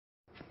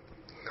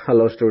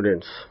Hello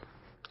students.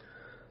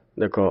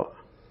 देखो,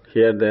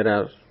 here there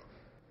are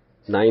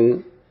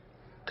 9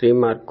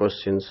 3-mark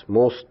questions,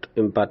 most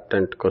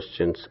important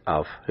questions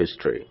of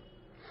history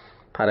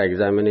for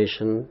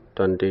examination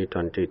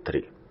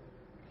 2023.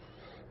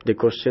 The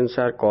questions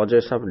are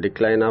causes of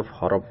decline of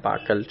Harappa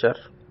culture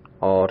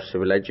or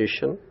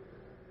civilization,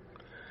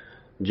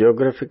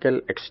 geographical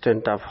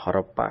extent of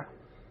Harappa,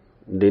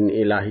 Din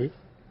Ilahi,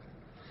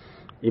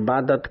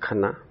 Ibadat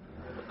Khana,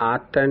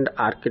 art and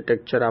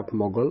architecture of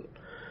Mughal.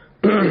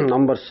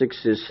 Number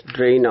 6 is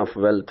drain of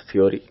wealth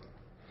theory.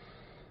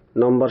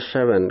 Number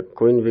 7,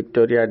 Queen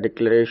Victoria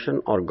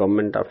Declaration or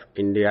Government of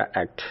India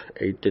Act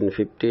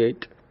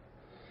 1858.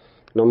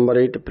 Number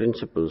 8,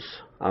 principles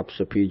of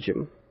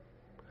sufism.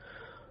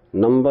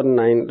 Number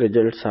 9,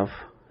 results of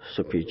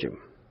sufism.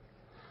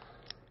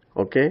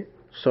 Okay,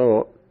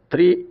 so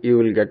 3 you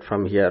will get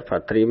from here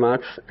for 3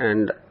 marks,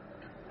 and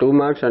 2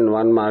 marks and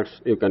 1 marks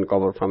you can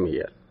cover from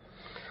here.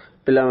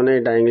 ପିଲାମାନେ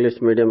ଏଇଟା English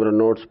ମିଡ଼ିୟମର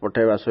notes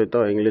ପଠାଇବା ସହିତ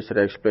ଇଂଲିଶରେ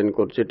explain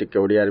କରୁଛି, ଟିକେ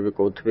ଓଡ଼ିଆରେ ବି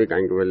କହୁଥିବି,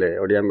 କାହିଁକି ବୋଲେ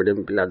ଓଡ଼ିଆ ମିଡ଼ିୟମ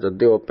ପିଲା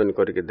ଯଦି ଓପେନ୍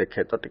କରିକି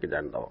ଦେଖେ ତ ଟିକେ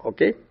ଜାଣିଦେବ.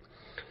 Okay,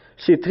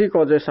 see 3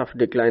 causes of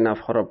decline of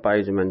Harappa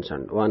is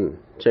mentioned. 1,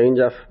 change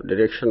of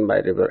direction by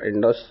river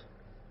Indus,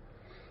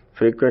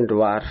 frequent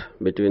war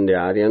between the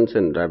Aryans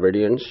and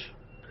Dravidians,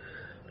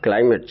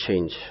 climate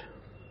change.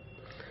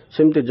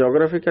 Simply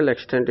geographical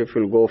extent if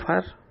you go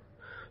far,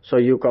 so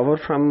you cover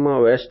from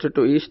west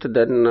to east,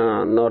 then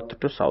north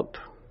to south.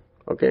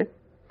 Okay,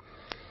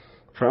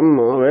 from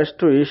west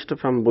to east,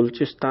 from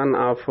Balochistan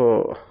of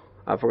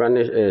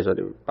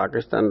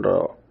Pakistan,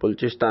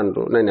 Balochistan to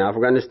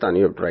Afghanistan,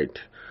 you have to write.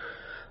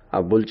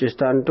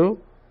 Balochistan to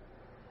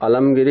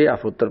Alamgiri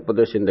of Uttar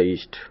Pradesh in the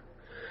east,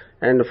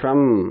 and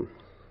from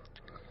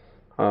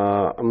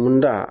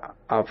Munda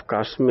of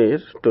Kashmir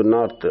to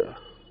north to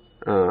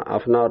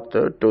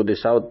the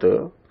south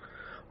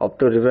up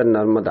to river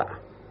Narmada.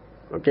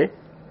 Okay.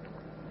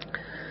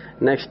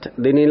 Next,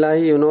 Din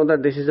Ilahi, you know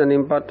that this is an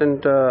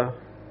important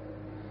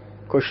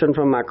question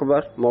from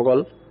Akbar,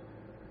 Mughal.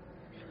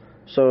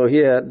 So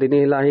here, Din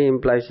Ilahi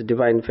implies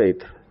divine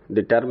faith.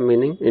 The term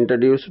meaning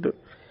introduced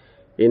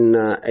in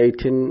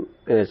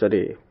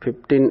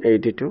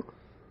 1582.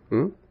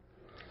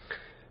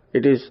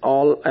 It is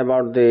all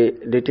about the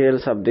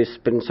details of these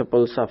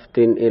principles of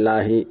Din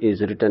Ilahi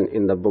is written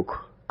in the book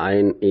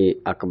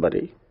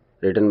Ain-e-Akbari,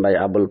 written by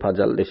Abul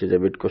Fazal. This is a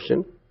bit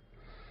question.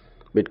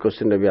 Bit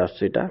question Ravi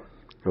Asita.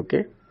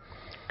 Okay.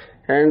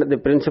 And the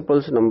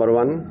principles, number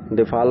 1,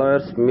 the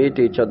followers meet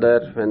each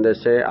other when they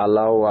say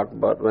Allahu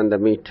Akbar when they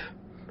meet,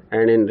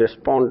 and in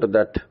response to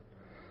that,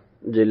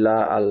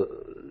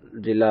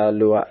 Jilla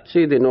Lua.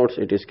 See the notes,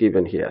 it is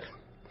given here.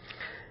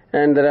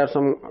 And there are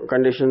some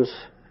conditions.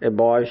 A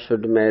boy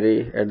should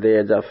marry at the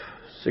age of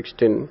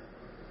 16,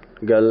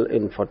 girl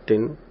in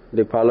 14.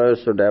 The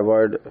followers should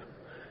avoid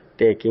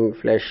taking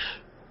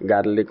flesh,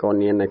 garlic,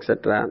 onion,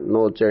 etc.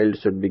 No child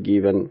should be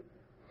given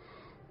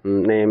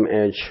name,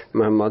 age,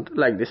 Muhammad,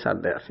 like this are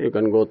there. You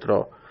can go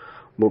through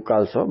book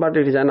also, but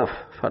it is enough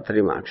for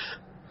 3 marks.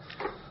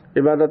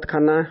 Ibadat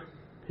Khana,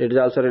 it is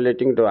also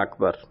relating to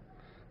Akbar,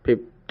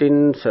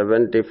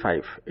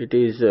 1575. It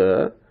is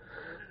a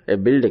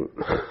building,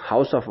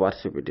 house of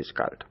worship it is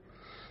called,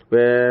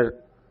 where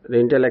the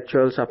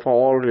intellectuals of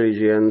all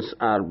religions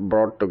are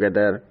brought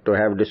together to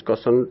have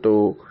discussion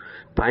to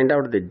find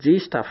out the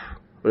gist of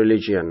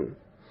religion.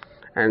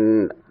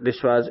 And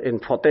this was in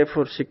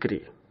Fatehpur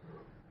Sikri.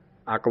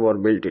 Akbar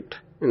built it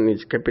in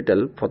his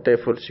capital,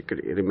 Fatehpur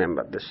Sikri.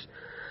 Remember this.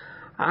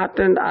 Art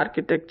and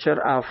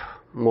architecture of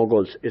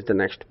Mughals is the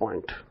next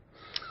point.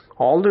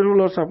 All the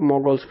rulers of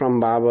Mughals from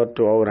Babur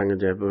to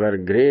Aurangzeb were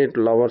great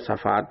lovers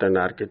of art and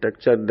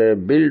architecture. They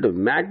built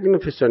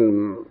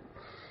magnificent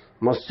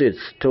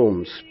masjids,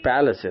 tombs,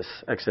 palaces,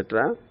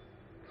 etc.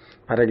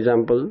 For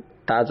example,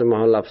 Taj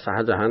Mahal of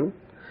Shah Jahan,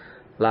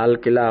 Lal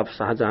Killa of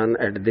Shah Jahan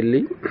at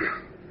Delhi,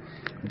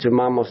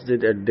 Juma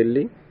Masjid at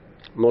Delhi,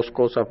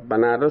 mosques of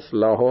Banaras,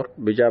 Lahore,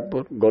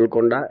 Bijapur,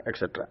 Golconda,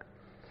 etc.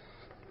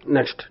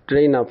 Next,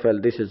 drain of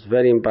wealth. This is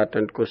very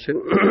important question.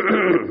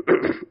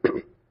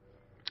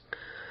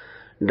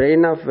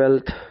 Drain of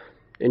wealth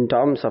in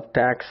terms of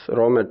tax,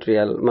 raw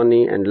material,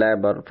 money and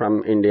labor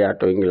from India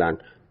to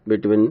England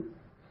between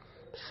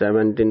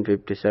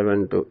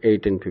 1757 to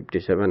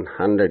 1857,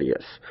 100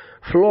 years.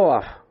 Flow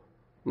of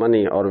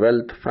money or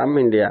wealth from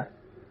India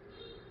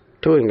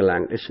to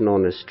England is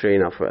known as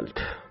drain of wealth.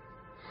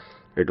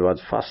 It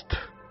was first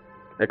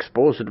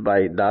exposed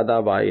by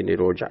Dadabhai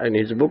Niroja in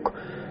his book.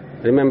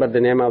 Remember the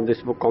name of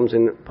this book comes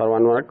in for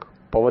 1 mark,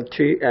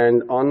 Poverty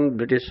and on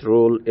British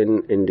Rule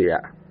in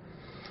India.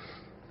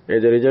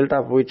 As a result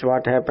of which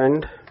what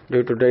happened?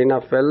 Due to drain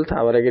of wealth,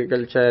 our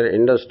agriculture,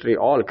 industry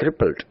all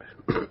crippled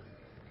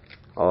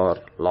or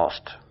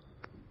lost.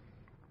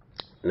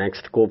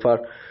 Next, go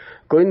for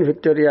Queen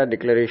Victoria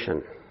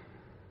Declaration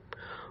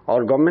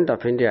or Government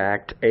of India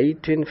Act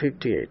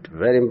 1858.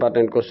 Very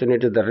important question.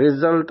 It is the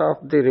result of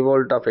the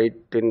revolt of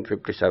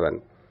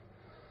 1857.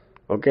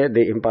 Okay,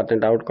 the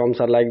important outcomes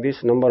are like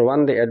this. Number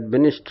 1, the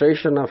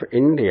administration of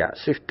India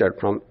shifted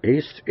from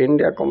East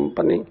India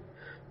Company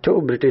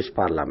to British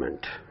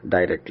Parliament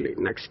directly.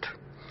 Next,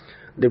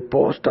 the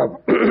post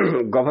of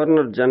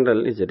Governor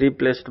General is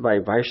replaced by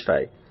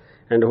Viceroy.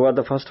 And who are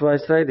the first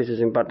Viceroy? This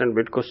is important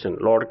bit question.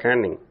 Lord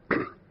Canning.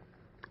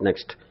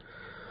 Next,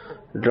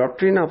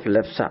 doctrine of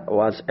Lepsa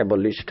was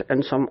abolished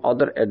and some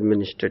other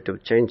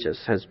administrative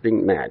changes has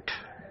been made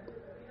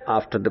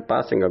after the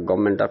passing of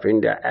Government of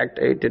India Act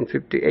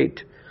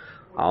 1858,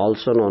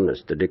 also known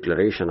as the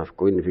Declaration of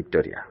Queen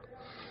Victoria.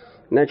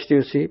 Next,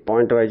 you see,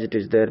 point-wise it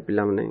is there,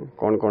 pilamane.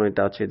 Kon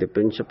ita ache? The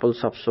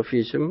principles of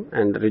sophism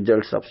and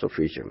results of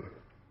sophism.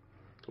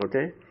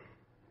 Okay?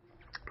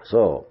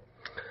 So,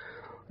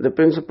 the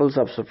principles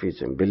of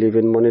sophism: believe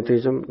in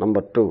monotheism.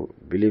 Number 2,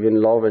 believe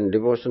in love and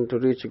devotion to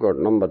reach God.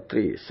 Number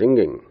 3,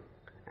 singing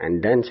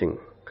and dancing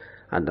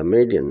are the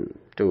medium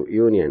to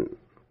union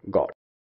God.